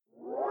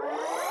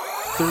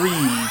Three,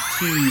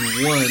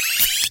 two, one.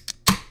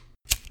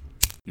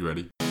 You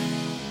ready?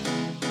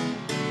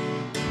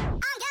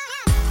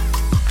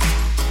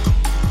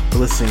 You're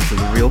listening to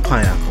the Real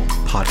Pineapple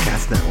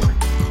Podcast Network.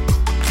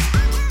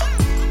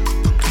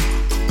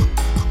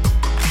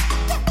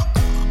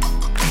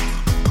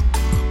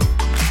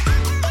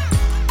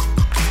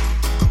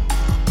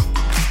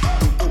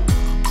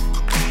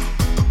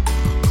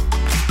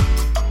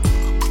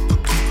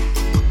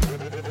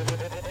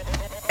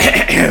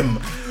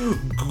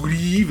 Good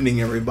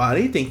evening,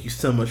 everybody. Thank you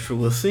so much for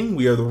listening.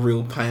 We are the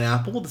Real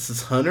Pineapple. This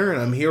is Hunter, and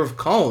I'm here with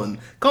Colin.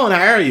 Colin,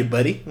 how are you,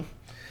 buddy?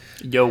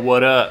 Yo,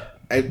 what up?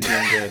 I'm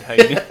doing good. How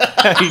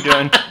you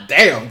doing?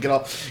 Damn, get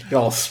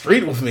all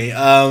straight with me.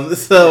 I'm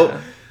so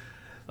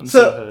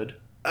hood.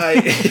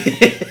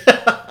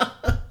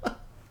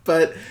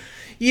 But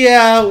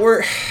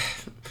yeah,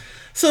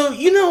 so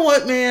you know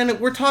what, man?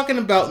 We're talking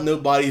about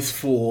Nobody's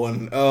Fool,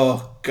 and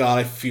oh god,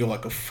 I feel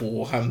like a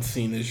fool. I haven't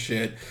seen this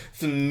shit.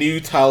 It's a new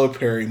Tyler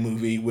Perry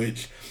movie,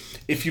 which,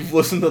 if you've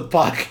listened to the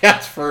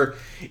podcast for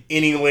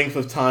any length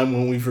of time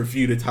when we've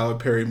reviewed a Tyler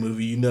Perry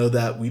movie, you know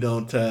that we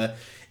don't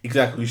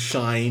exactly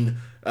shine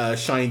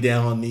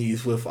down on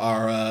these with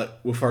our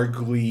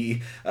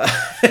glee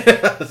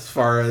as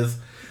far as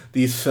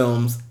these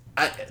films.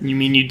 You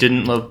mean you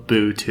didn't love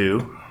Boo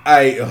too?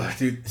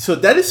 Dude, so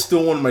that is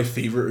still one of my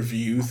favorite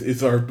reviews,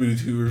 is our Boo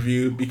 2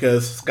 review,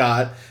 because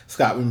Scott,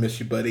 we miss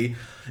you, buddy.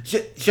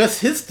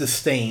 Just his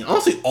disdain,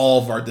 honestly,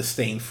 all of our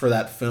disdain for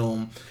that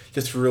film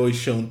just really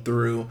shone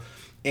through.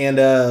 And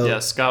yeah,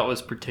 Scott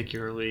was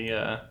particularly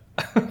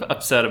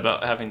upset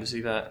about having to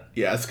see that.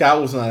 Yeah, Scott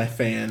was not a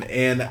fan,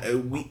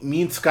 and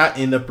me and Scott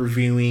end up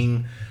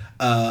reviewing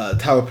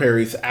Tyler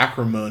Perry's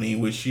Acrimony,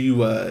 which you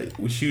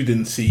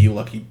didn't see, you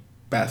lucky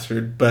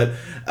bastard, but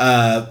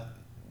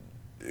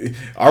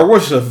our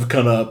worship is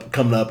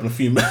coming up in a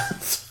few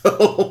minutes,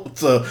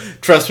 so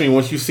trust me,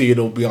 once you see it,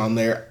 it'll be on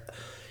there.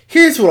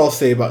 Here's what I'll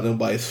say about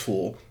Nobody's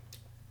Fool.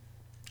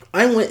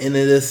 I went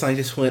into this and I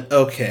just went,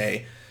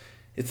 okay,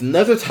 it's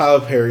another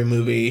Tyler Perry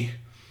movie.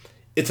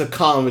 It's a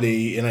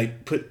comedy, and I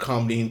put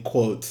comedy in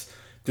quotes.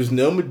 There's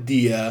no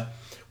Madea,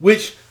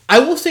 which I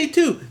will say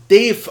too,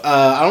 Dave,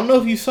 I don't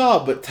know if you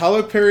saw, but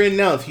Tyler Perry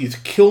announced he's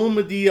killing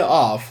Madea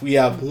off. We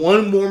have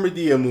one more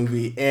Madea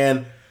movie,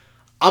 and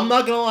I'm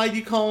not gonna lie to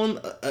you, Colin,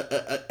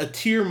 a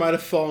tear might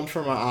have fallen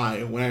from my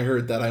eye when I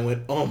heard that. I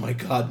went, oh my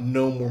god,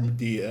 no more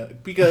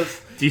Madea. Because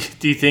do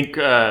you think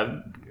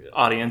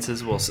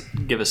audiences will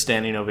give a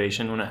standing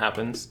ovation when it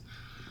happens?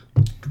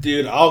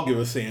 Dude, I'll give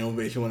a standing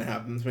ovation when it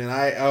happens, man.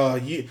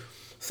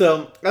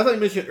 So, as I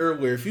mentioned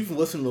earlier, if you've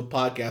listened to the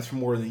podcast for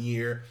more than a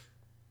year,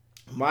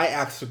 my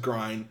axe to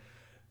grind,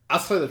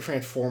 outside of the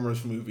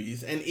Transformers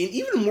movies, and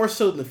even more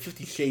so than the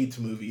 50 Shades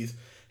movies,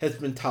 has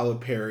been Tyler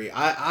Perry.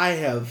 I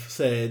have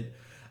said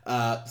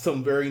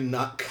some very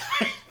not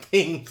kind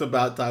things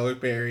about Tyler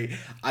Perry.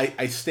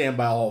 I stand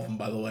by all of them,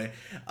 by the way.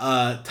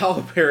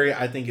 Tyler Perry,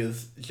 I think,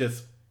 is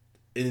just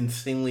an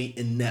insanely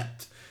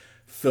inept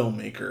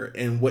filmmaker,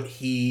 and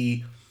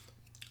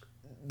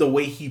the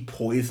way he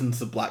poisons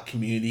the black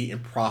community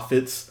and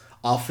profits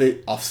off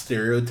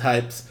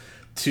stereotypes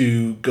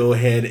to go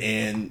ahead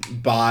and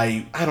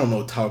buy, I don't know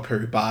what Tyler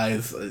Perry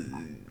buys,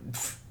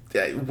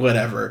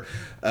 whatever,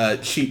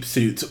 cheap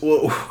suits,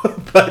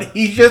 but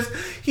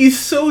he's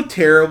so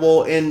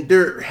terrible, and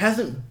there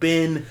hasn't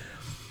been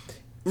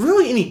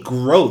really any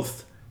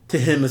growth to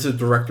him as a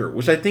director,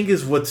 which I think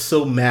is what's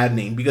so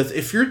maddening, because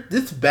if you're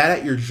this bad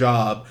at your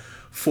job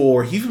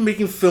he's been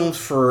making films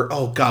for,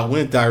 oh god,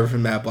 when did Diary of a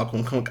Mad Black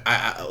Woman come?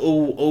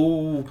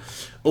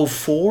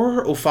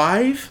 04,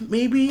 05,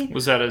 maybe?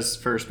 Was that his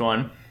first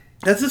one?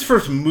 That's his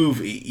first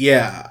movie,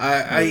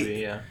 yeah.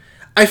 Yeah.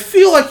 I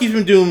feel like he's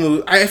been doing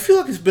movies. I feel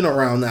like it's been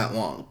around that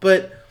long,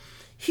 but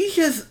he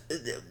just.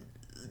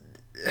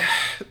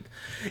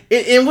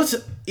 And what's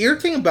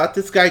irritating about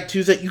this guy too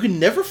is that you can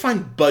never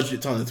find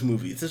budgets on his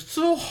movies. It's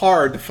so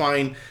hard to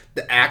find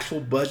the actual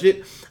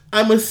budget.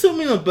 I'm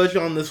assuming the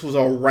budget on this was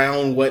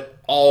around what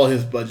all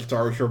his budgets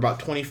are, which are about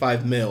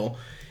 $25 million.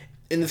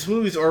 And this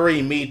movie's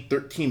already made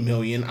 $13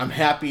 million. I'm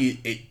happy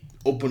it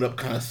opened up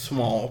kind of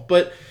small,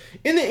 but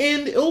in the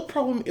end,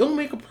 it'll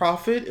make a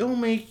profit. It'll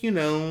make,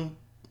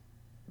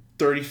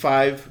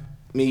 35,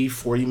 maybe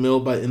 40 mil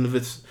by the end of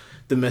its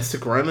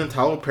domestic run, and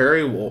Tyler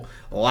Perry will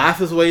laugh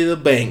his way to the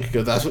bank,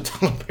 because that's what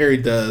Tyler Perry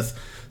does.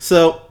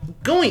 So,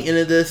 going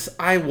into this,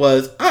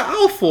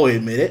 I'll fully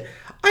admit it,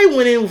 I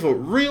went in with a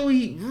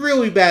really,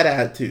 really bad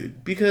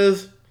attitude,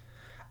 because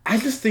I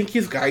just think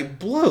his guy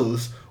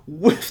blows.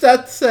 With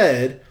that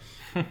said,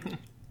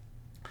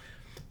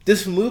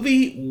 this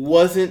movie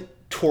wasn't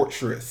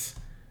torturous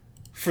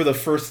for the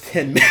first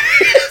 10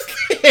 minutes.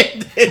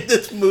 And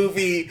this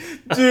movie,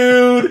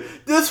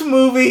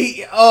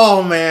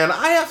 oh man,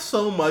 I have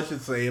so much to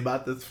say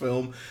about this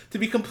film. To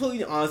be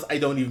completely honest, I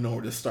don't even know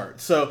where to start.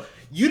 So,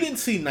 you didn't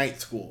see Night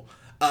School.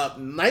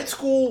 Night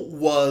School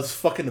was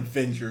fucking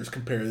Avengers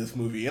compared to this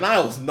movie, and I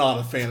was not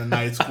a fan of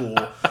Night School.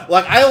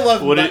 Like, I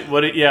love.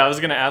 Yeah, I was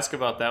gonna ask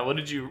about that. What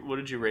did you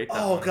rate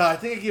that? Oh god, I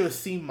think I gave it a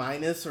C-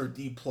 or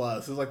D+. It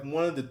was like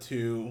one of the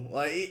two.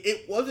 Like,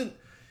 it wasn't.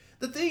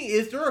 The thing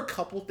is, there are a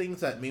couple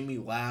things that made me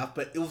laugh,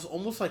 but it was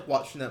almost like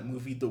watching that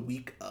movie the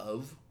week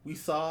of we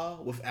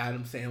saw with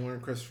Adam Sandler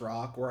and Chris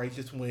Rock, where I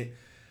just went,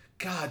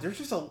 God, there's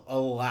just a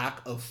lack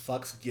of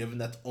fucks given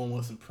that's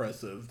almost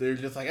impressive. They're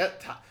just like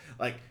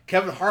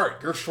Kevin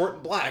Hart, you're short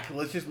and black.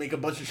 Let's just make a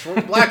bunch of short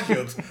and black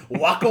jokes.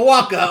 Waka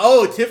waka.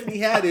 Oh, Tiffany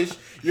Haddish,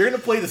 you're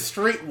gonna play the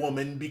straight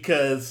woman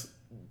because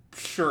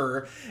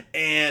sure.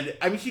 And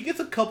I mean, she gets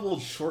a couple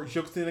of short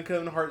jokes in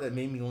Kevin Hart that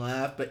made me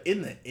laugh, but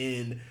in the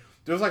end,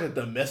 there's like a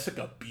domestic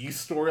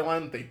abuse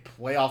storyline that they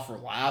play off for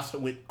laughs.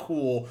 It went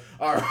cool.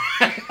 All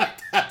right,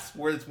 that's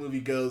where this movie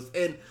goes.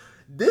 And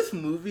this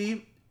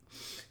movie,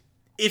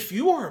 if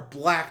you are a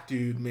black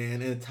dude,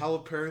 man, in a Tyler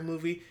Perry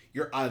movie,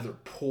 you're either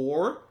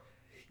poor,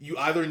 you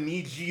either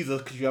need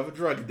Jesus because you have a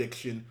drug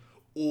addiction,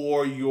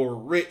 or you're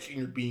rich and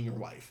you're beating your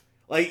wife.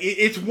 Like,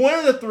 it's one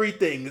of the three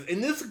things.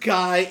 And this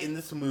guy in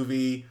this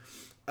movie,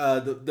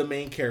 the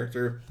main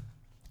character,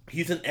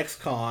 he's an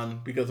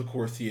ex-con, because of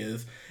course he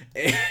is.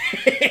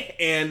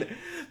 And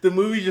the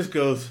movie just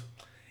goes,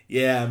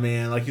 yeah,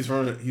 man, like he's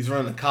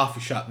running a coffee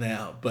shop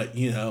now, but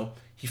he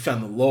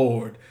found the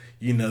Lord,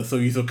 so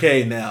he's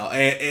okay now.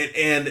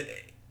 And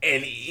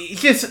he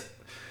just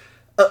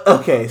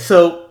okay,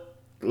 so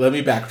let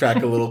me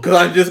backtrack a little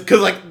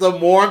because like the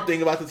more I'm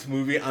thinking about this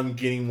movie, I'm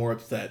getting more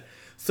upset.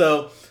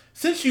 So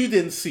since you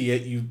didn't see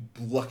it, you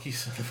lucky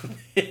son of a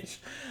bitch,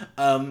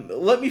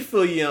 let me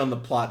fill you in on the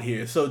plot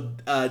here. So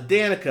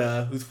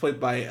Danica, who's played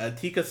by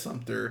Tika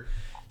Sumpter,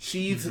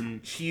 she's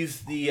the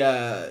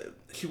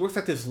she works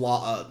at this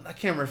law. I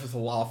can't remember if it's a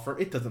law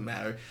firm. It doesn't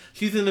matter.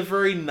 She's in a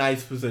very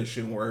nice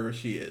position wherever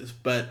she is,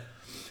 but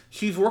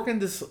she's working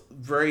this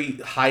very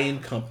high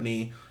end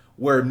company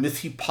where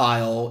Missy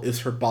Pyle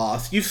is her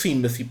boss. You've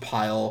seen Missy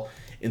Pyle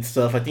and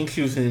stuff. I think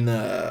she was in in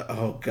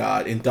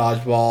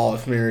Dodgeball,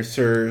 if memory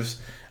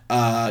serves.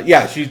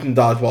 Yeah, she's in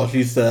Dodgeball.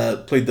 She's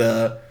played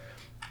the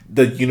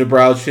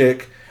unibrow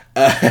chick.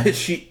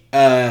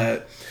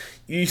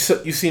 You've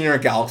seen her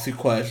in Galaxy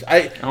Quest.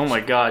 Oh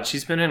my god,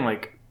 she's been in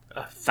like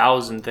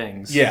 1,000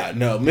 things. Yeah,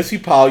 no, Missy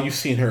Pyle, you've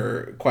seen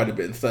her quite a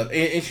bit and stuff,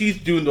 and she's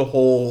doing the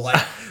whole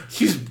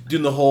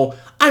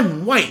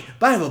I'm white,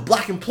 but I have a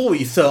black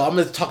employee, so I'm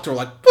gonna talk to her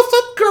like, "What's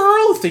up,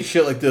 girl?" Say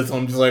shit like this.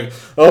 I'm just like,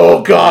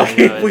 "Oh god, can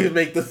you please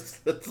make this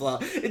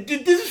loud?"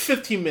 This is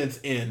 15 minutes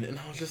in, and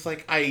I was just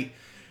like, I'm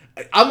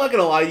not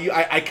gonna lie to you.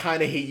 I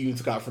kind of hate you and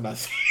Scott for not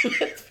seeing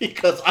it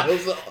because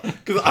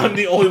I'm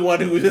the only one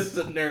who was just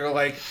sitting there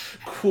like,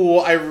 cool.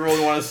 I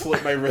really want to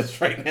slit my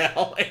wrist right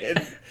now,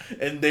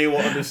 and they will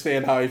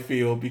understand how I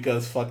feel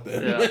because fuck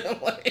them.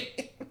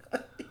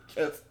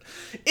 Yeah.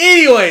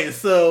 Anyway,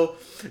 so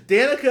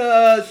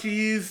Danica,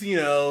 she's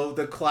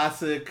the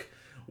classic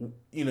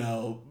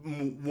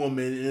woman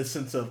in a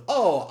sense of,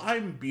 oh,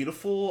 I'm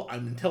beautiful,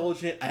 I'm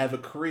intelligent, I have a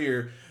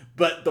career.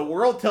 But the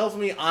world tells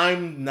me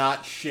I'm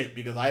not shit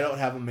because I don't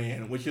have a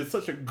man, which is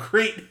such a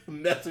great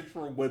message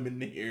for women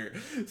to hear.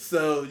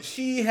 So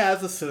she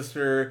has a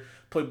sister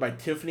played by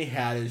Tiffany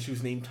Haddish,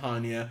 who's named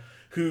Tanya,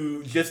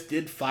 who just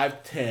did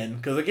 5'10",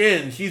 because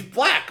again, she's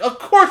black. Of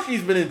course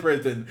she's been in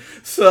prison.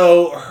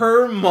 So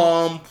her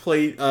mom,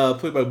 played by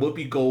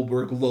Whoopi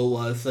Goldberg,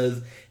 Lola,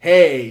 says,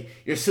 hey,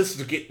 your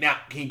sister's getting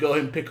out. Can you go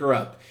ahead and pick her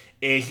up?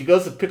 And she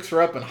goes and picks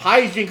her up, and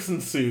hijinks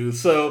ensue.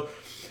 So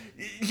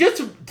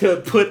just to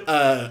put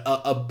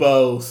a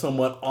bow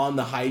somewhat on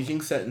the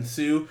hijinks that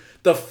ensue,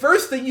 the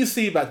first thing you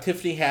see about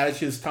Tiffany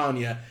Haddish's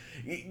Tanya,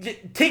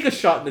 take a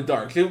shot in the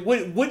dark.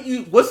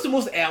 What's the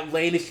most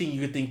outlandish thing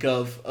you could think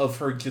of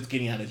her just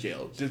getting out of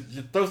jail? Just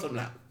throw something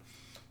out.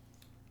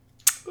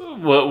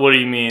 What do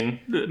you mean?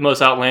 The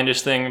most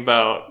outlandish thing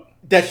about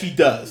that she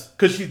does?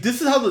 Because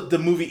this is how the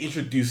movie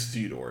introduces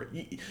you to her.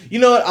 You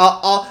know what?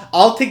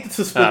 I'll take the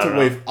suspense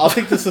away. I'll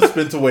take the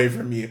suspense away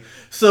from you.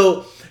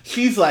 So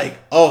she's like,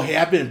 oh, hey,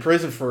 I've been in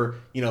prison for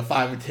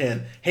 5 or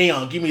 10. Hang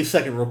on, give me a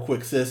second, real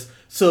quick, sis.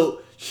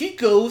 So she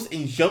goes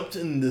and jumps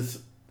in this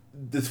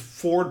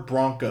Ford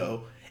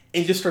Bronco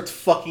and just starts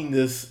fucking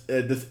this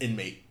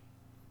inmate.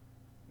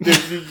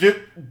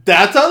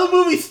 That's how the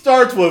movie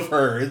starts with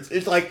her.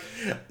 It's like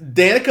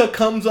Danica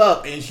comes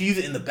up and she's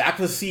in the back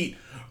of the seat,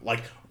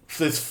 like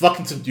this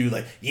fucking subdued,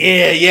 like,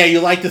 yeah, you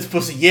like this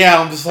pussy, yeah.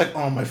 I'm just like,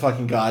 oh my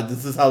fucking god,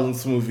 this is how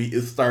this movie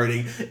is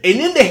starting. And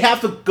then they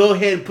have to go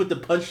ahead and put the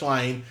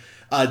punchline.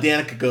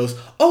 Danica goes,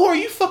 oh, are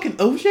you fucking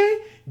OJ?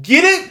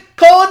 Get it,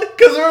 Colin?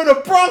 Because they're in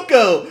a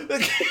Bronco.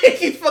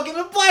 He's fucking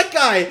a black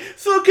guy.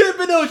 So it could have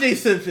been O.J.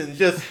 Simpson.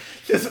 Just,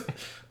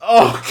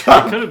 oh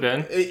god. It could have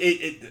been.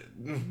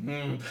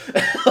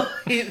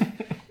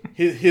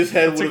 His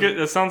head was.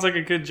 That sounds like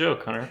a good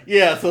joke, Hunter.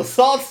 Yeah. So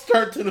solid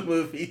start to the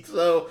movie.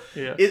 So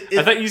yeah.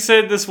 I thought you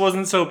said this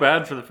wasn't so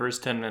bad for the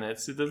first 10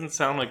 minutes. It doesn't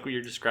sound like what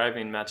you're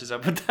describing matches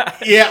up with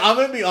that. Yeah, I'm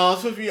gonna be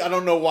honest with you. I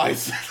don't know why I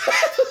said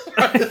that.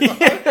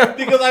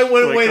 Because I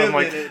went, wait a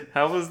minute.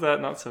 How was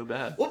that not so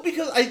bad? Well,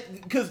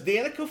 because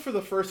Danica for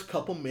the first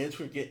couple minutes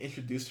we get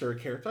introduced to her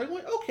character, I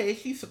went, okay,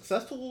 she's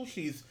successful,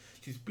 she's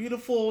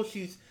beautiful,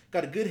 she's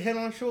got a good head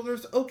on her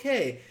shoulders,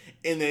 okay.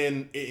 And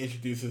then it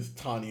introduces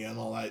Tanya and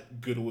all that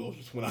goodwill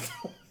just went out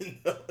the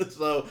window.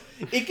 So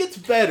it gets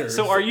better.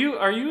 So are you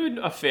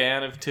a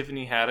fan of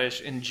Tiffany Haddish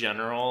in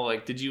general?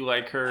 Like, did you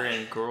like her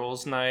in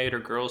Girls' Night or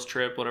Girls'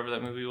 Trip, whatever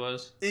that movie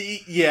was?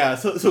 Yeah.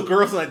 So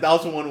Girls' Night, that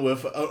was the one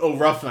with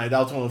Rough Night. That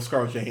was the one with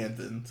Scarlett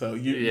Johansson. So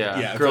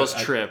Girls'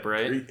 Trip,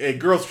 right?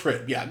 Girls'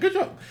 Trip. Yeah, good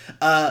job.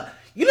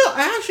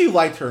 I actually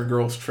liked her in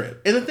Girls'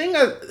 Trip. And the thing,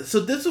 so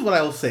this is what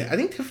I will say. I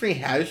think Tiffany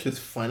Haddish is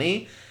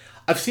funny.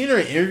 I've seen her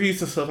in interviews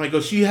and stuff, and I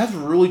go, she has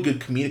really good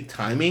comedic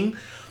timing.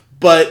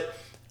 But,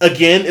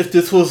 again, if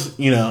this was,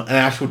 an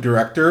actual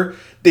director,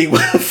 they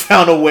would have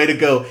found a way to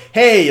go,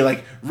 hey,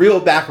 like, reel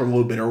it back a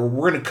little bit, or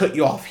we're going to cut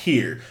you off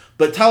here.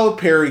 But Tyler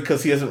Perry,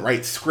 because he doesn't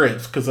write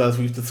scripts, because as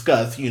we've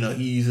discussed, he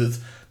uses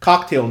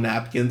cocktail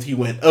napkins, he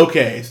went,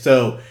 okay,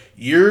 so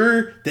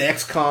you're the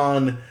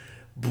ex-con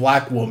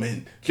black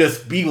woman,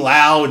 just be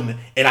loud and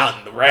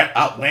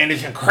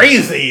outlandish and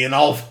crazy, and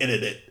I'll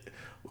edit it.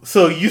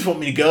 So you just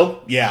want me to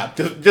go? Yeah,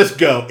 just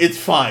go. It's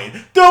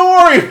fine. Don't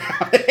worry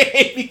about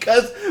it.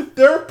 Because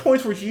there are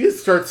points where she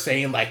just starts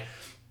saying like,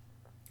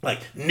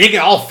 nigga,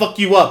 I'll fuck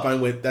you up. I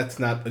went, that's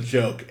not a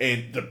joke.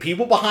 And the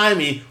people behind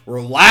me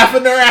were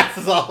laughing their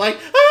asses off like,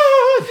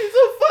 oh, she's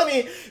so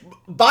funny.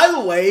 By the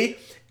way,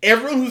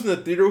 everyone who's in the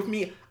theater with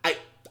me,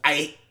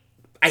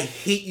 I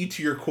hate you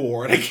to your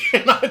core, and I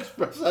cannot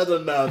express that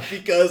enough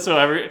because. So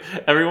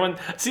everyone,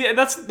 see,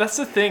 that's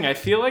the thing. I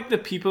feel like the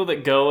people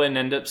that go and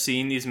end up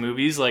seeing these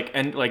movies,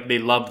 they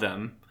love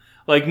them.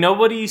 Like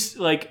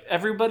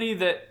everybody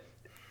that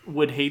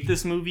would hate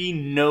this movie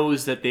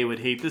knows that they would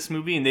hate this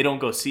movie, and they don't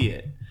go see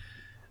it.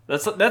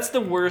 That's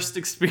the worst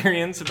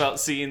experience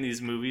about seeing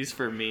these movies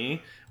for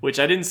me. Which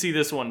I didn't see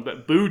this one,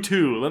 but Boo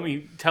 2. Let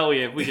me tell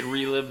you, if we could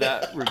relive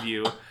that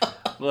review,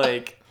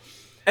 like.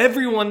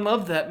 Everyone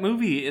loved that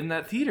movie in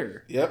that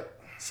theater.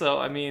 Yep. So,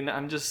 I mean,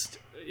 I'm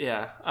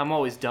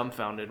always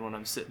dumbfounded when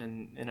I'm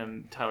sitting in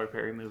a Tyler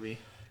Perry movie.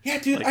 Yeah,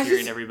 dude.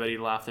 Hearing everybody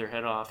laugh their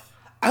head off.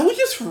 I was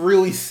just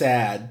really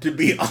sad, to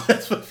be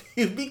honest with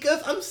you,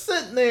 because I'm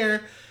sitting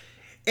there,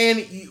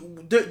 and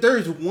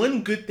there's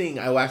one good thing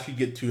I will actually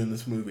get to in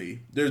this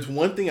movie. There's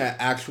one thing I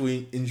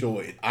actually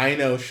enjoyed. I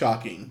know,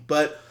 shocking.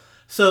 But,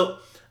 so,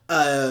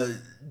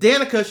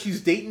 Danica,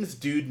 she's dating this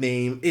dude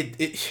named,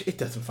 it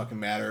doesn't fucking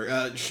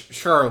matter,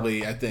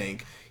 Charlie, I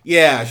think.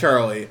 Yeah,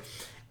 Charlie.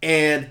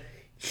 And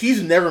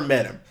she's never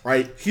met him,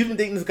 right? She's been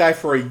dating this guy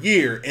for a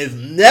year and has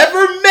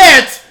never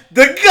met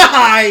the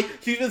guy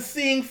she's been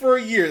seeing for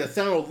a year. That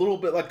sounded a little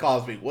bit like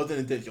Cosby. Wasn't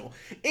intentional.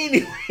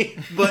 Anyway,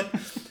 but...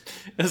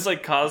 It's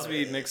like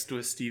Cosby mixed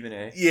with Stephen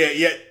A.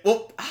 Yeah.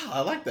 Well,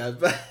 I like that.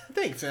 But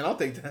thanks, man. I'll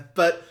take that.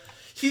 But...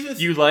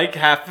 You like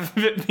half of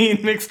it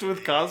being mixed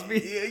with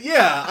Cosby?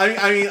 Yeah,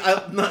 I mean,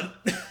 I'm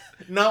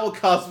not what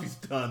Cosby's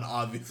done,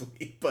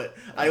 obviously, but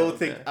I will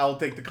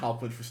take the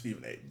compliment for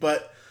Stephen A.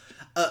 But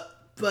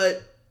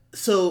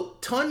so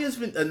Tanya's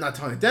been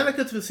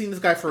Danica's been seeing this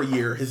guy for a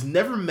year, has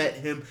never met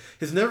him,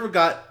 has never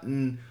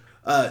gotten,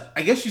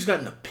 I guess she's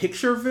gotten a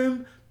picture of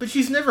him, but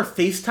she's never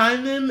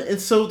FaceTimed him,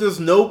 and so there's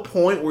no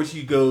point where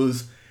she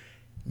goes,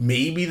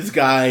 maybe this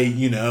guy,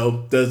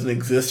 doesn't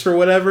exist or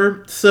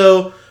whatever.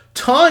 So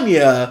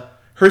Tanya,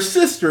 her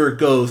sister,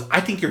 goes, I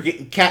think you're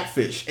getting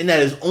catfish. And that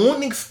is only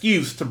an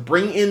excuse to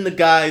bring in the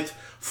guys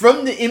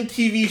from the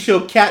MTV show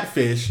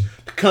Catfish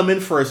to come in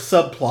for a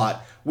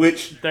subplot,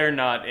 which... They're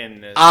not in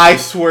this. I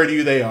swear to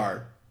you they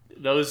are.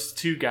 Those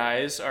two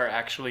guys are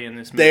actually in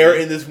this movie? They are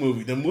in this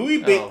movie. The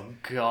movie... Oh,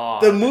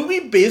 God. The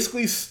movie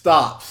basically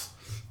stops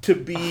to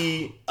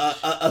be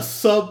a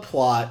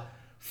subplot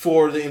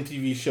for the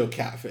MTV show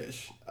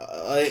Catfish.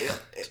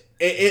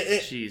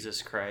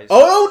 Jesus Christ!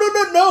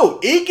 Oh no!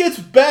 It gets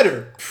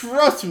better.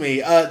 Trust me.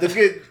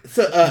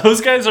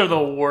 Those guys are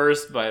the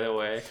worst, by the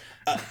way.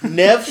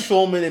 Nev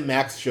Schulman and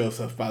Max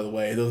Joseph, by the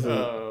way.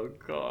 Oh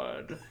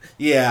God.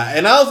 Yeah,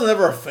 and I was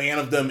never a fan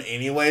of them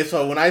anyway.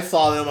 So when I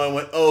saw them, I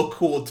went, "Oh,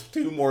 cool! It's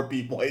two more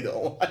people I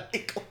don't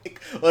like.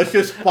 Let's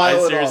just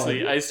pile it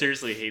on." I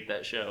seriously hate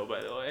that show.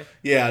 By the way.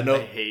 Yeah, no.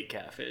 I hate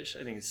Catfish.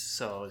 I think it's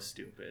so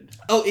stupid.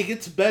 Oh, it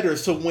gets better.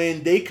 So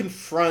when they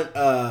confront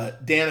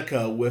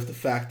Danica with the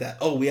fact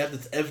that, we have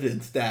this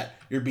evidence that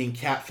you're being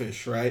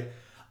catfished, right?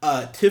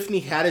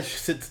 Tiffany Haddish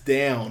sits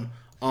down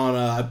on,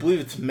 I believe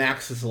it's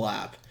Max's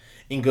lap.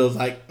 And goes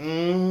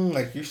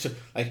you're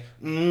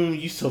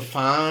so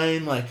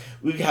fine. Like,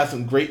 we have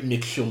some great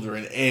mixed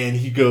children. And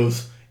he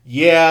goes,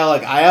 yeah,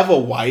 like, I have a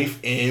wife.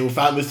 And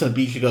without missing a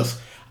beat, she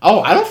goes, oh,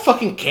 I don't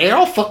fucking care.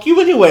 I'll fuck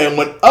you anyway. And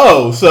went,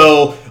 oh,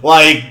 so,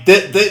 like,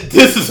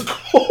 this is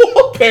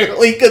cool,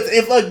 apparently. Because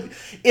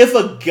if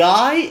a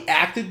guy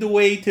acted the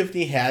way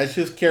Tiffany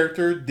Haddish's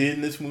character did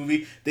in this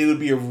movie, they would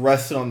be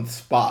arrested on the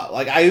spot.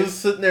 Like, I was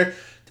sitting there...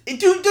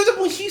 Dude, there's a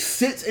point she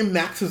sits in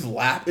Max's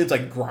lap, it's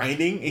like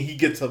grinding, and he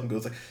gets up and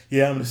goes like,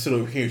 yeah, I'm gonna sit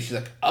over here. She's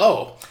like,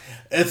 oh,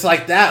 it's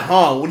like that,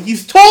 huh? When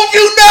he's told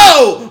you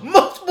no!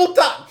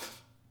 multiple times.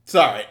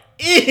 Sorry.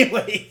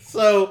 Anyway,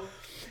 so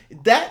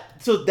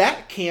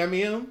that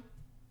cameo,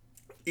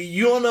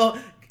 you don't know.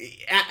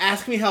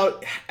 Ask me how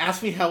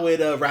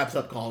it wraps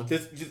up, Colin.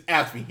 Just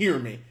ask me. Hear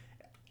me.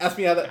 Ask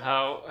me how that.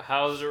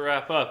 How does it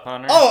wrap up,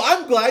 Hunter? Oh,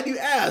 I'm glad you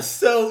asked.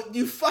 So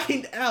you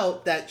find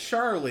out that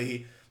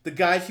Charlie, the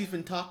guy she's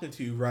been talking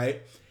to,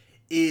 right,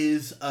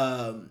 is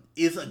a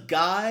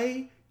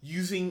guy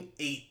using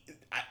a.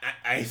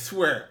 I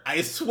swear,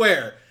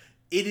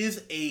 it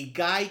is a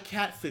guy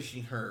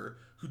catfishing her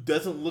who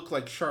doesn't look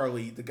like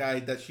Charlie, the guy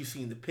that she's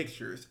seen in the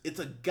pictures. It's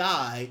a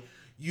guy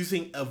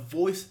using a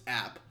voice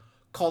app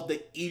called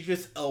the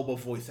Idris Elba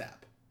voice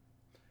app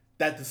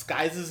that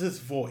disguises his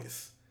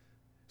voice.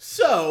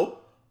 So,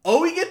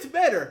 it gets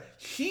better.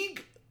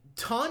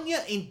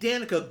 Tanya and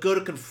Danica go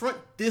to confront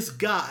this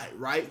guy,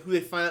 right? Who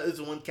they find out is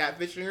the one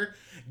catfishing her.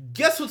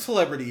 Guess what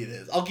celebrity it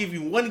is? I'll give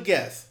you one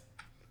guess.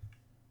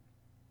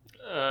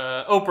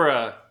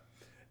 Oprah.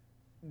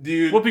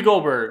 Dude. Whoopi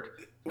Goldberg.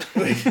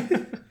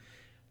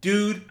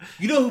 Dude,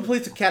 you know who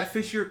plays the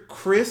catfisher?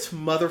 Chris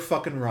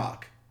motherfucking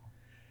Rock.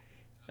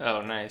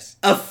 Oh, nice.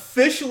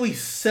 Officially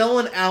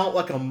selling out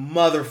like a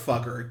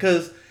motherfucker.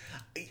 Because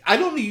I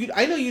know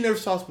you never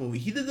saw this movie.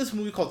 He did this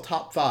movie called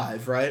Top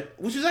 5, right?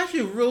 Which is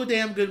actually a really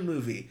damn good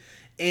movie.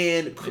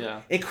 And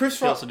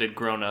Chris Rock also did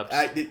Grown Ups.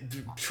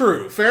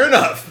 True, fair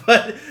enough.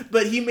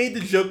 But he made the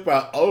joke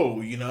about,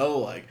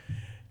 like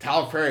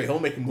Tyler Perry, he'll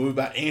make a movie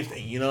about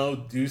anything,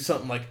 do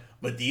something like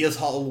Medea's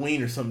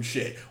Halloween or some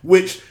shit.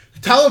 Which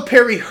Tyler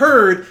Perry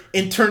heard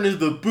and turned into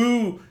the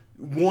Boo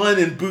 1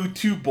 and Boo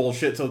 2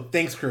 bullshit. So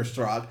thanks, Chris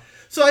Rock.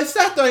 So I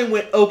sat there and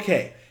went,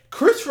 okay,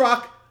 Chris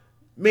Rock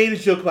made a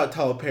joke about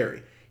Tyler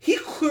Perry. He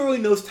clearly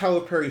knows Tyler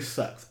Perry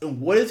sucks.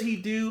 And what does he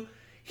do?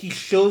 He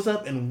shows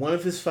up in one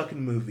of his fucking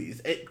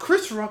movies. And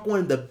Chris Rock, one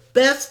of the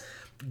best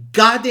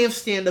goddamn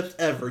stand-ups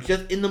ever.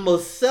 Just in the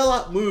most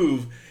sellout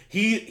move.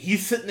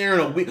 He's sitting there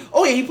in a wheel.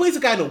 Oh yeah, he plays a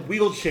guy in a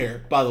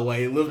wheelchair, by the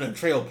way, living in a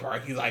trailer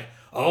park. He's like,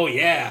 oh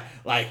yeah,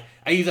 like,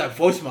 I used that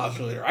voice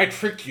modulator. I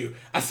tricked you.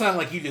 I sound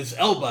like Idris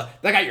Elba.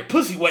 That got your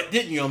pussy wet,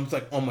 didn't you? I'm just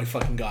like, oh my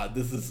fucking god,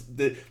 this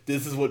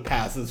is what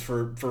passes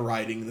for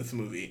writing this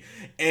movie.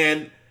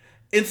 And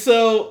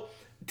so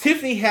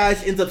Tiffany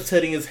Haddish ends up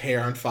setting his hair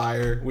on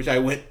fire, which I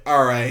went,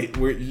 all right,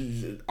 we're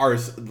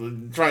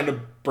trying to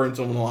burn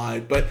someone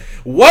alive, but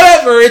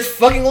whatever. It's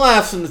fucking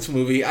laughs in this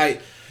movie.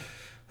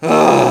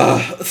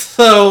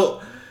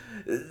 So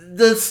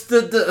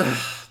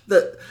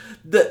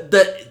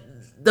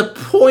the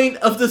point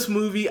of this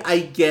movie, I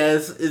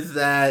guess, is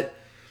that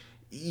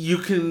you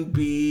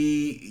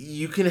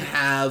can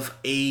have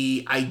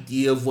a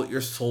idea of what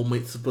your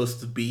soulmate's supposed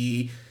to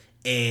be,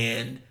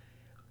 and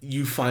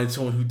you find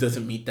someone who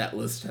doesn't meet that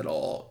list at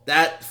all.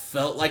 That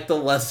felt like the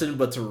lesson,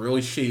 but it's a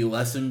really shitty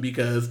lesson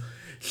because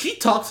she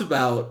talks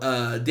about,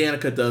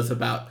 Danica does,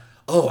 about,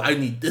 I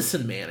need this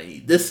in man, I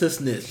need this,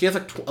 and this. She has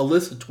like a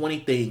list of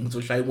 20 things,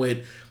 which I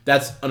went,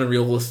 that's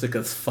unrealistic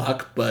as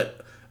fuck,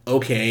 but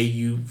okay,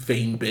 you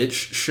vain bitch,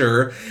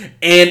 sure.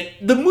 And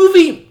the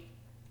movie,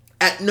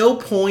 at no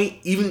point,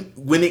 even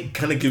when it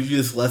kind of gives you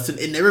this lesson,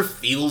 it never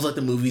feels like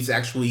the movie's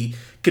actually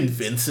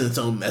convinced in its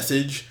own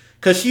message.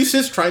 Because she's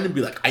just trying to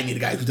be like, I need a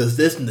guy who does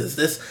this and does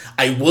this.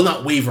 I will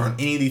not waver on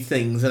any of these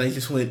things. And I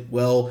just went,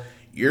 well,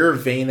 you're a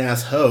vain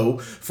ass hoe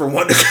for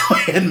wanting to go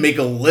ahead and make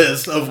a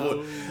list of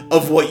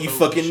what you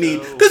fucking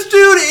need. Because,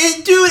 dude,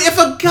 if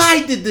a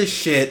guy did this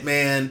shit,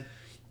 man,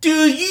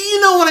 dude,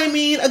 you know what I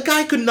mean? A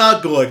guy could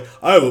not go like,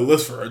 I have a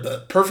list for her,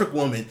 the perfect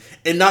woman,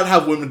 and not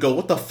have women go,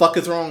 what the fuck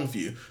is wrong with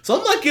you? So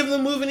I'm not giving the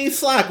movie any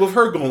slack with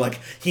her going like,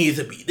 he needs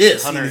to be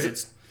this. Hunter,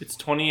 it's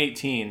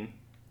 2018.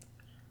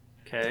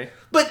 Okay.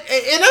 But,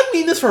 and I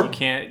mean this for...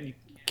 You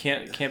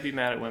can't be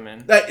mad at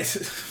women.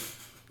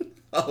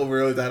 Oh,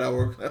 really? That I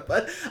work.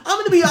 But I'm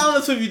going to be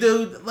honest with you,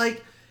 dude.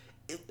 Like,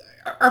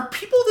 are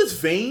people this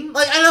vain?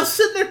 Like, and I was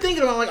sitting there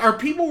thinking about, like, are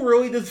people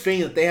really this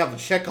vain that they have a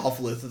checkoff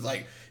list? It's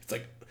like,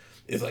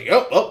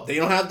 oh, they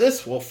don't have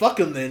this. Well, fuck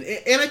them then.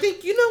 And I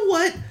think, you know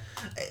what?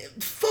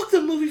 Fuck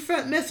the movie for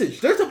that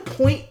message. There's a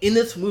point in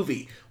this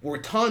movie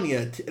where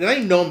Tanya, and I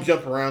know I'm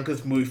jumping around because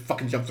this movie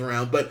fucking jumps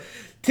around, but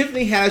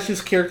Tiffany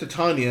Haddish's character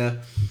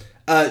Tanya,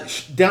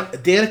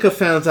 Danica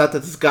finds out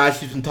that this guy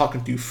she's been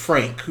talking to,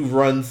 Frank, who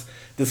runs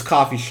this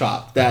coffee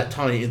shop that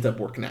Tanya ends up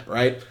working at,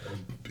 right?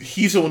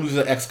 He's the one who's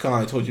an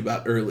ex-con I told you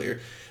about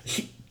earlier.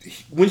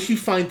 When she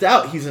finds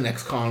out he's an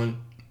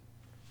ex-con,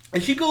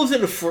 and she goes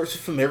into first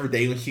from every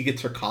day when she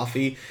gets her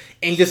coffee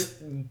and just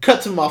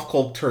cuts him off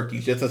cold turkey,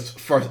 just as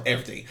far as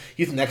everything.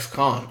 He's an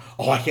ex-con.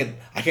 Oh, I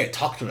can't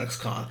talk to an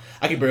ex-con.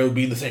 I can barely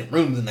be in the same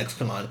room as an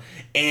ex-con.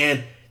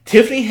 And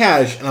Tiffany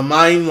Haddish, and I'm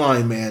not even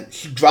lying, man,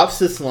 she drops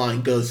this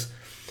line, goes,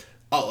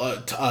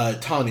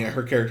 Tanya,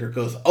 her character,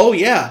 goes, oh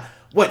yeah,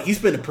 what, he's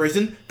been to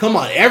prison? Come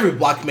on, every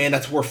black man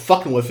that's worth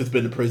fucking with has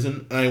been to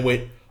prison. And I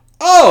went,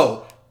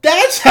 oh,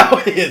 that's how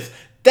it is.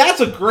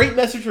 That's a great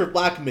message for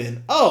black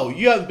men. Oh,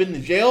 you haven't been to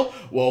jail?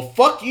 Well,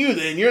 fuck you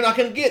then. You're not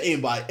going to get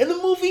anybody. And the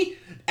movie,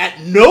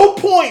 at no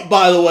point,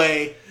 by the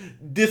way,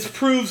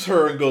 disproves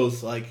her and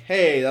goes like,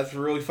 hey, that's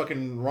really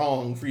fucking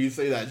wrong for you to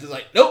say that. It's just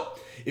like, nope.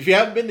 If you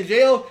haven't been to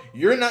jail,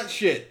 you're not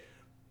shit.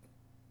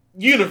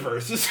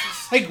 Universe. It's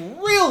just like,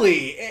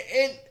 really?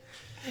 And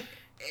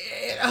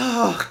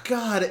oh,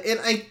 God. And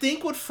I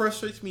think what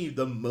frustrates me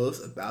the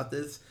most about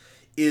this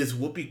is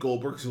Whoopi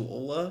Goldberg's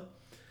Lola.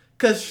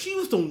 Because she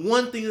was the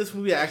one thing in this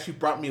movie that actually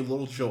brought me a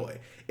little joy.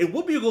 And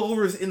Whoopi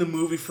Goldberg is in the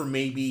movie for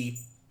maybe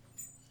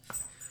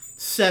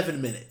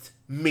 7 minutes.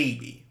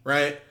 Maybe,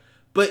 right?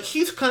 But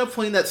she's kind of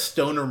playing that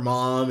stoner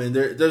mom. And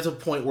there's a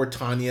point where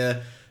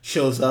Tanya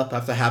shows up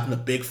after having a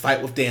big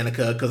fight with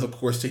Danica. Because, of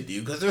course, they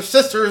do. Because they're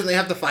sisters and they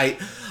have to fight.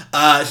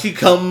 She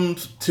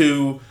comes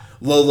to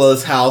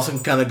Lola's house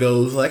and kind of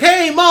goes like,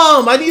 hey,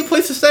 Mom, I need a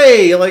place to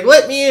stay. Like,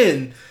 let me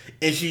in.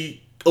 And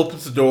she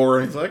opens the door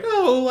and he's like,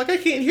 oh, like, I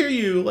can't hear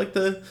you. Like,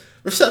 the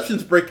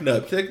reception's breaking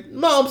up. She's like,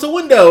 Mom, it's a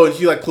window. And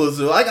she, like, closes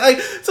it.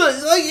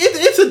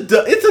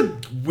 It's a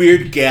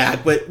weird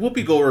gag, but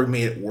Whoopi Goldberg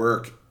made it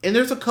work. And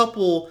there's a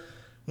couple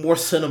more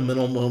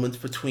sentimental moments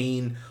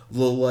between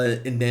Lola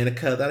and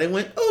Danica that I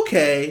went,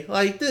 okay,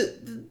 like,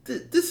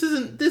 this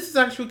is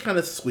actually kind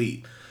of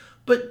sweet.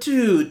 But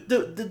dude,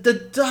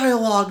 the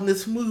dialogue in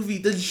this movie,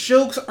 the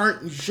jokes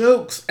aren't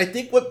jokes. I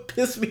think what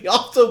pissed me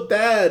off so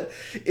bad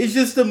is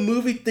just the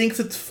movie thinks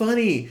it's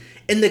funny.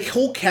 And the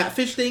whole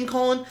catfish thing,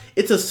 Colin,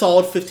 it's a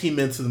solid 15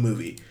 minutes of the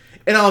movie.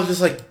 And I was just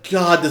like,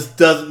 God, this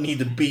doesn't need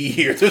to be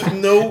here. There's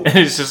no...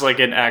 It's just like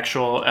an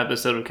actual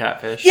episode of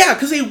Catfish. Yeah,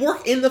 because they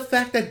work in the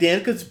fact that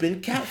Danica's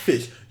been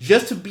catfish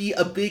just to be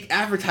a big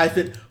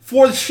advertisement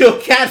for the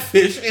show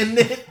Catfish. And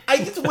then I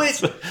just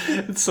went...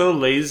 It's so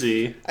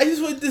lazy. I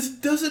just went, this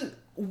doesn't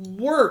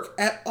work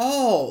at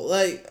all.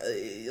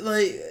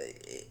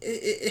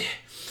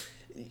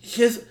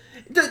 Just...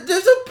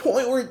 There's a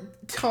point where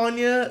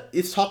Tanya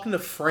is talking to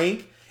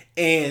Frank,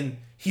 and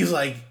he's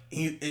like...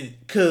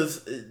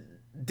 Because...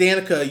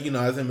 Danica, you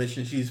know, as I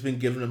mentioned, she's been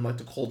giving him like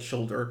the cold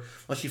shoulder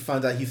when she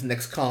finds out he's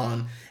next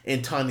con,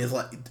 and Tanya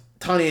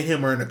and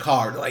him are in the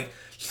car. They're like,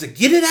 she's like,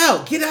 get it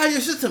out of your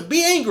system,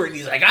 be angry. And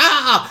he's like,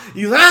 I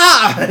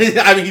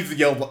mean, he's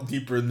yelling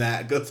deeper than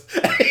that because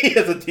he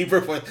has a deeper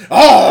voice.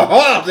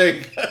 There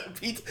you go.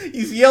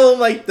 He's yelling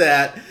like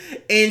that,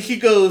 and she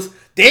goes,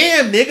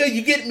 damn, nigga,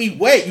 you getting me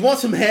wet? You want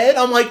some head?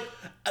 I'm like,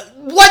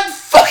 what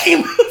fucking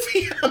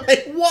movie am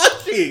I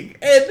watching?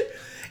 And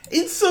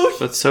it's so...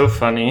 That's so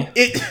funny.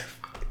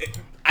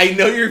 I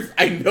know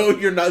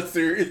you're not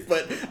serious,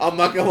 but I'm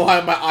not gonna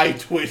lie, my eye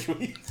twitched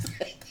when you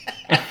said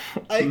that.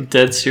 I'm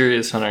dead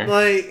serious, Hunter.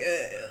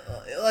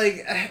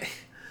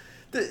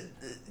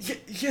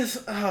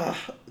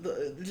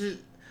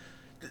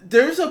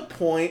 There's a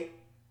point.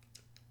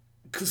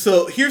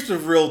 So here's the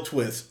real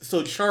twist.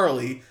 So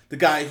Charlie, the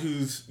guy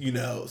who's, you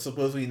know,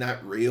 supposedly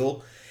not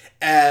real,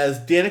 as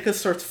Danica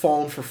starts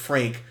falling for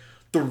Frank,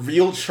 the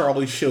real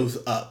Charlie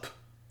shows up.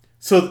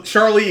 So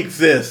Charlie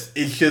exists.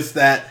 It's just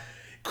that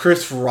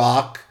Chris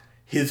Rock,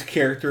 his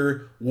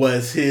character,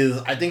 was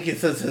I think it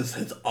says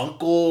his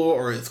uncle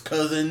or his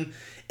cousin,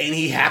 and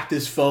he hacked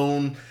his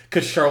phone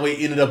because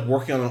Charlie ended up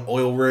working on an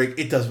oil rig.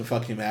 It doesn't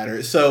fucking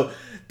matter. So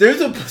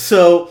Danica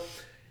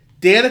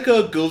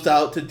goes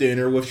out to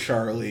dinner with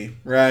Charlie,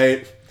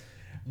 right?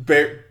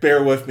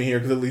 Bear with me here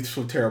because it leads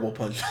to a terrible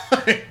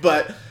punchline.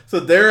 But so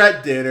they're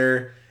at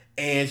dinner.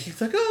 And she's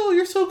like, oh,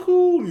 you're so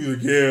cool. And he's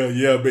like,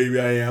 yeah, baby,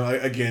 I am.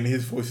 Again,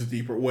 his voice is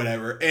deeper,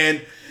 whatever.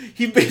 And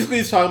he basically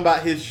is talking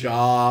about his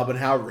job and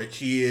how rich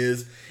he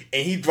is.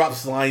 And he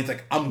drops the line, he's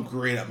like, I'm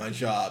great at my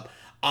job.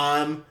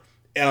 And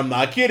I'm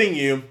not kidding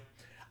you,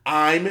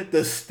 I'm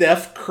the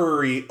Steph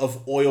Curry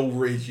of oil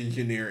rig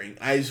engineering.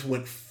 I just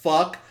went,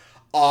 fuck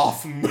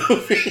off,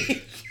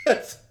 movie.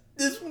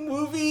 This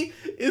movie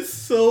is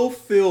so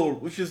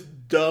filled with just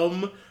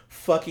dumb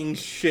fucking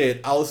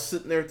shit. I was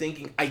sitting there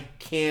thinking, I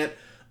can't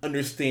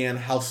understand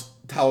how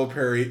Tyler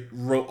Perry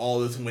wrote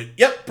all this and went,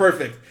 yep,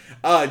 perfect.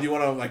 Do you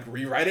want to like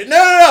rewrite it?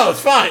 No,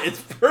 it's fine.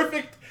 It's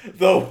perfect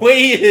the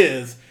way it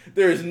is.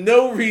 There's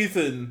no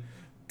reason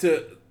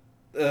to.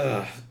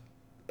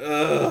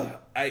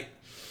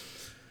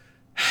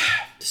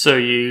 So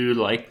you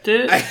liked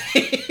it?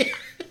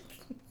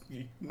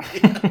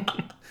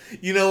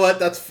 You know what?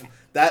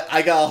 That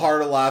I got a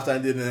harder laugh than I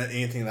did in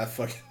anything in that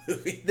fucking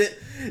movie.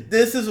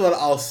 This is what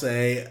I'll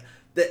say.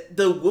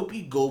 The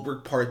Whoopi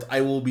Goldberg parts,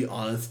 I will be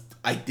honest,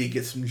 I did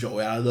get some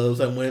joy out of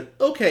those. I went,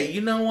 okay,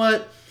 you know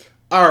what?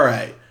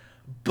 Alright.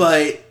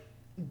 But,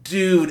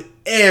 dude,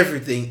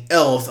 everything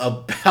else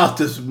about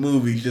this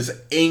movie just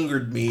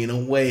angered me in a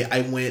way.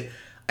 I went,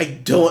 I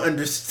don't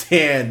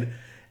understand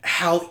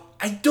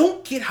I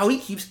don't get how he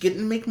keeps getting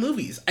to make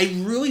movies. I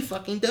really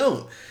fucking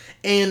don't.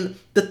 And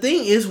the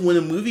thing is, when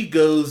a movie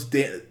goes,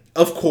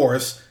 of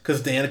course,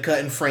 because Danica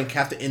and Frank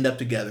have to end up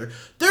together,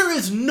 there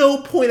is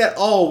no point at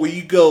all where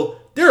you go,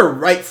 they're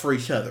right for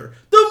each other.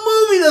 The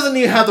movie doesn't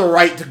even have the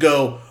right to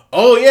go,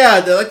 oh yeah,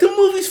 the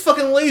movie's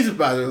fucking lazy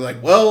about it. They're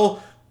like,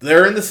 well,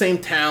 they're in the same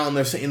town,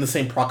 they're in the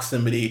same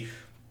proximity.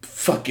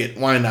 Fuck it,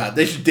 why not?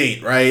 They should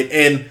date, right?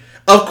 And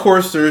of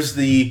course, there's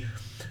the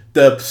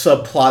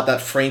subplot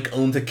that Frank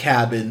owns a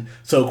cabin,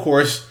 so of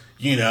course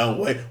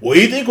what do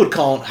you think would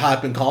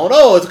happen, Colin?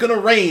 Oh, it's going to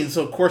rain,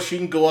 so of course she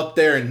can go up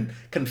there and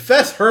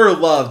confess her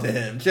love to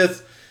him.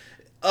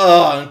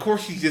 And of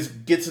course she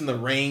just gets in the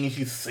rain,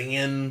 she's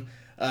singing,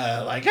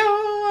 like,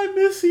 oh, I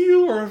miss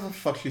you, or whatever the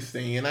fuck she's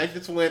singing. And I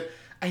just went,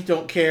 I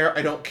don't care,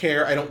 I don't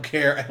care, I don't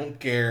care, I don't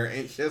care.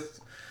 It's just,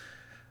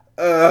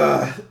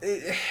 the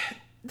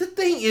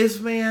thing is,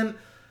 man,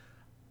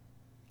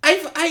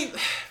 I've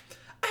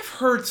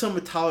heard some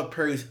of Tyler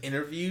Perry's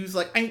interviews.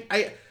 Like,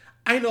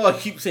 I know I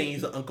keep saying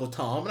he's an Uncle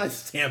Tom, and I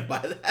stand by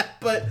that,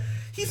 but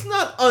he's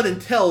not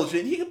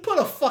unintelligent. He can put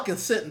a fucking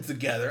sentence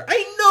together.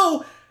 I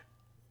know.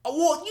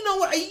 Well, you know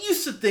what? I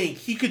used to think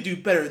he could do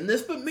better than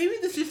this, but maybe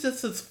this is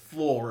just his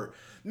floor.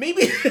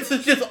 Maybe this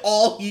is just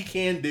all he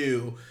can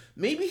do.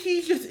 Maybe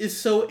he just is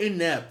so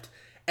inept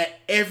at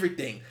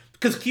everything.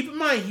 Because keep in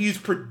mind, he's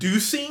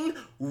producing,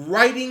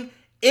 writing,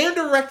 and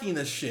directing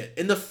this shit.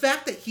 And the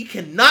fact that he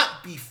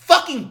cannot be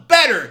fucking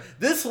better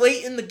this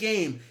late in the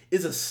game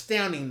is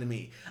astounding to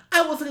me.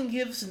 I wasn't going to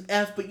give this an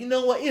F, but you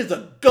know what? It is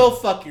a go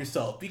fuck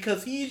yourself.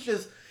 Because he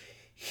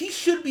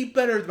should be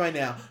better by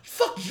now.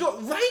 Fuck,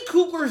 Ryan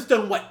Coogler's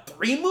done,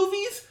 3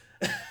 movies?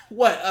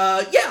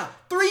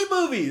 3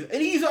 movies.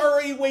 And he's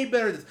already way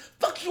better at this.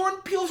 Fuck, Jordan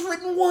Peele's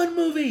written 1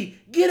 movie.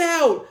 Get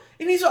Out.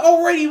 And he's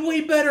already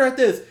way better at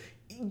this.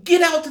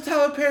 Get out to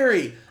Tyler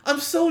Perry. I'm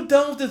so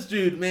done with this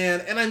dude, man.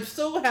 And I'm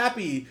so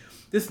happy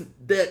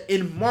that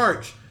in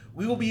March,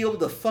 we will be able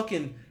to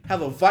fucking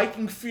have a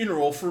Viking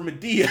funeral for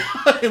Medea.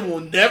 And we'll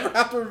never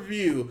have to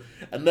review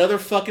another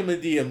fucking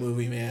Medea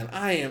movie, man.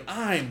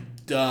 I'm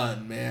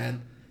done,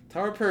 man.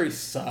 Tyler Perry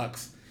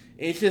sucks.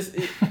 It's just,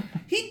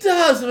 he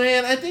does,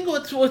 man. I think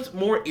what's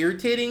more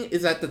irritating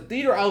is that the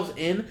theater I was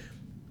in,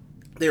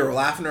 they were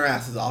laughing their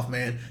asses off,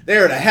 man. They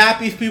were the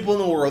happiest people in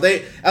the world.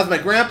 As my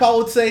grandpa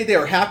would say, they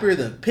were happier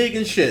than pig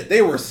and shit.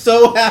 They were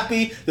so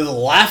happy, just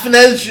laughing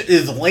at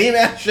his lame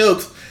ass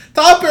jokes.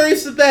 Tyler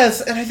Perry's the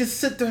best, and I just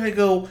sit there and I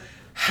go,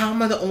 how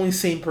am I the only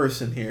sane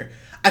person here?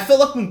 I felt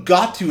like we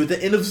got to at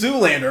the end of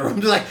Zoolander.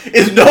 I'm just like,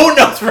 if no one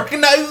else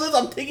recognizes this,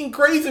 I'm taking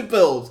crazy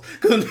pills.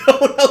 Because no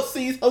one else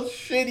sees how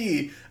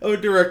shitty of a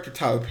director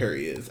Tyler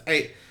Perry is.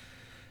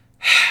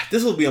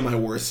 This will be on my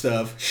worst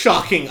stuff.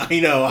 Shocking, I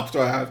know, after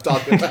I've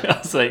talked about it. I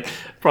was like,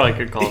 probably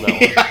could call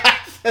that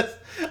one.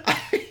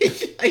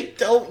 I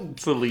don't.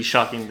 It's the least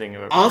shocking thing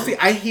I've ever Honestly,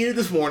 heard. I hated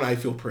this more than I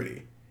Feel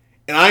Pretty.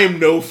 And I am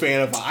no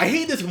fan of... I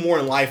hate this more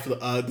than Life of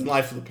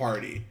the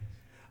Party.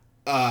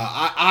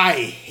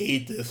 I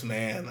hate this,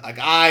 man. Like,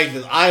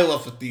 I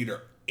left the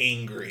theater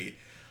angry.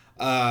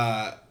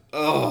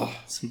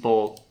 Some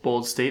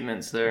bold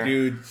statements there.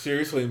 Dude,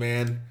 seriously,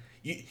 man.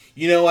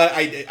 You know what?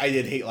 I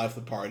did hate Life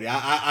of the Party.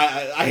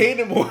 I hate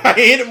it more. I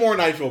hate it more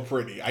than I Feel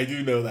Pretty. I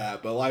do know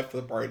that, but Life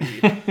of the Party.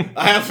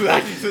 I have to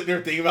actually sit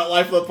there thinking about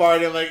Life of the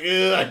Party. I'm like,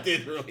 I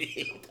did really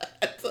hate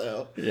that.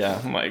 So yeah,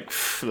 I'm like,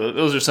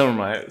 those are some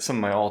of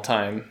my all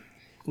time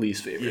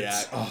least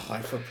favorites. Yeah.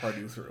 Life of the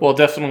Party was really. Well,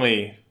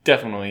 definitely,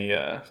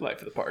 Life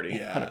of the Party.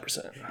 Yeah.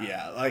 100%.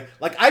 Yeah,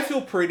 like I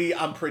Feel Pretty.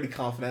 I'm pretty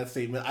confident in that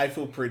statement. I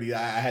Feel Pretty.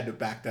 I had to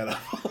back that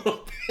up a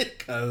little bit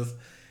because.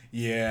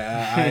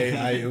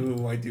 Yeah,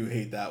 I do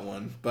hate that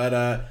one.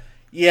 But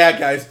yeah,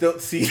 guys, don't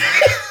see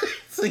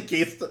in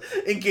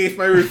case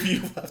my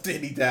review left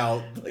any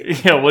doubt.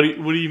 Yeah, what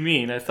do you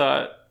mean? I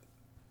thought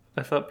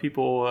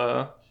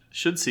people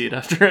should see it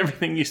after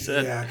everything you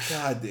said. Yeah,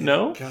 goddamn.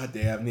 No?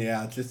 Goddamn,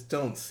 yeah. Just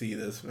don't see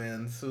this,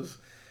 man.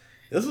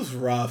 This was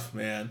rough,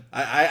 man.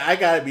 I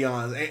gotta be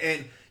honest.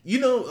 And you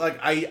know, like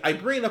I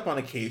bring it up on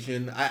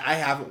occasion. I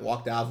haven't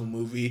walked out of a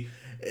movie.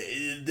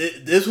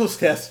 This was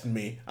testing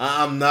me.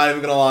 I'm not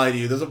even gonna lie to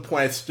you. There's a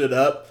point I stood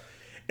up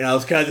and I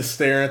was kind of just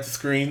staring at the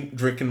screen,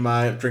 drinking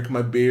my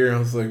beer, and I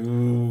was like,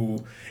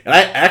 ooh. And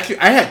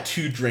I had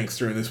 2 drinks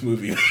during this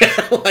movie.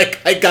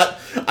 Like I got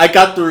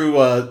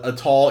through a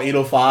tall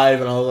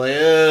 805, and I was like,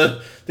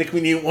 I think we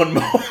need one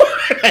more.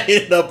 I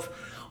ended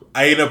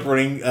up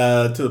running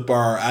to the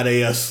bar at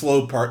a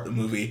slow part of the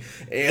movie,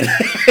 and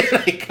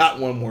I got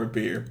one more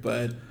beer,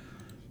 but.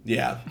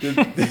 Yeah,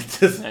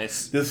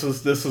 Nice. This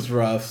was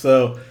rough.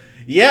 So,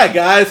 yeah,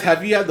 guys,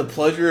 have you had the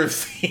pleasure of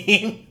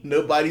seeing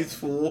Nobody's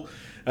Fool?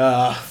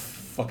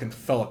 Fucking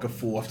felt like a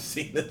fool after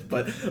seeing this,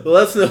 but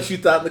let us know what you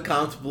thought in the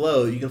comments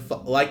below. You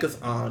can like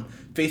us on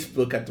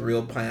Facebook at The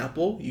Real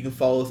Pineapple. You can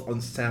follow us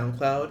on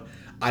SoundCloud,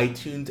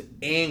 iTunes,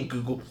 and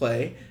Google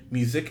Play.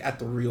 Music at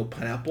The Real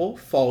Pineapple.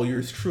 Follow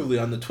yours truly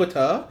on the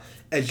Twitter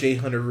at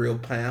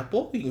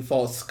JHunterRealPineapple. You can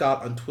follow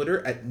Scott on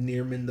Twitter at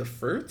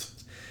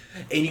NearmanTheFirst.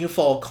 And you can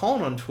follow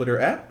Colin on Twitter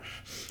at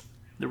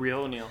The Real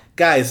O'Neill.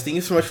 Guys, thank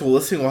you so much for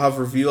listening. We'll have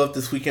a review up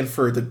this weekend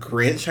for The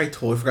Grinch. I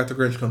totally forgot The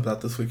Grinch comes out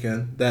this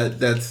weekend.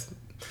 That's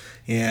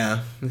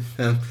yeah.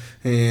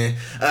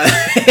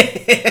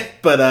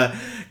 But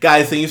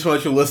guys, thank you so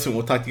much for listening.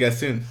 We'll talk to you guys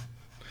soon.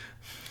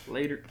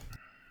 Later.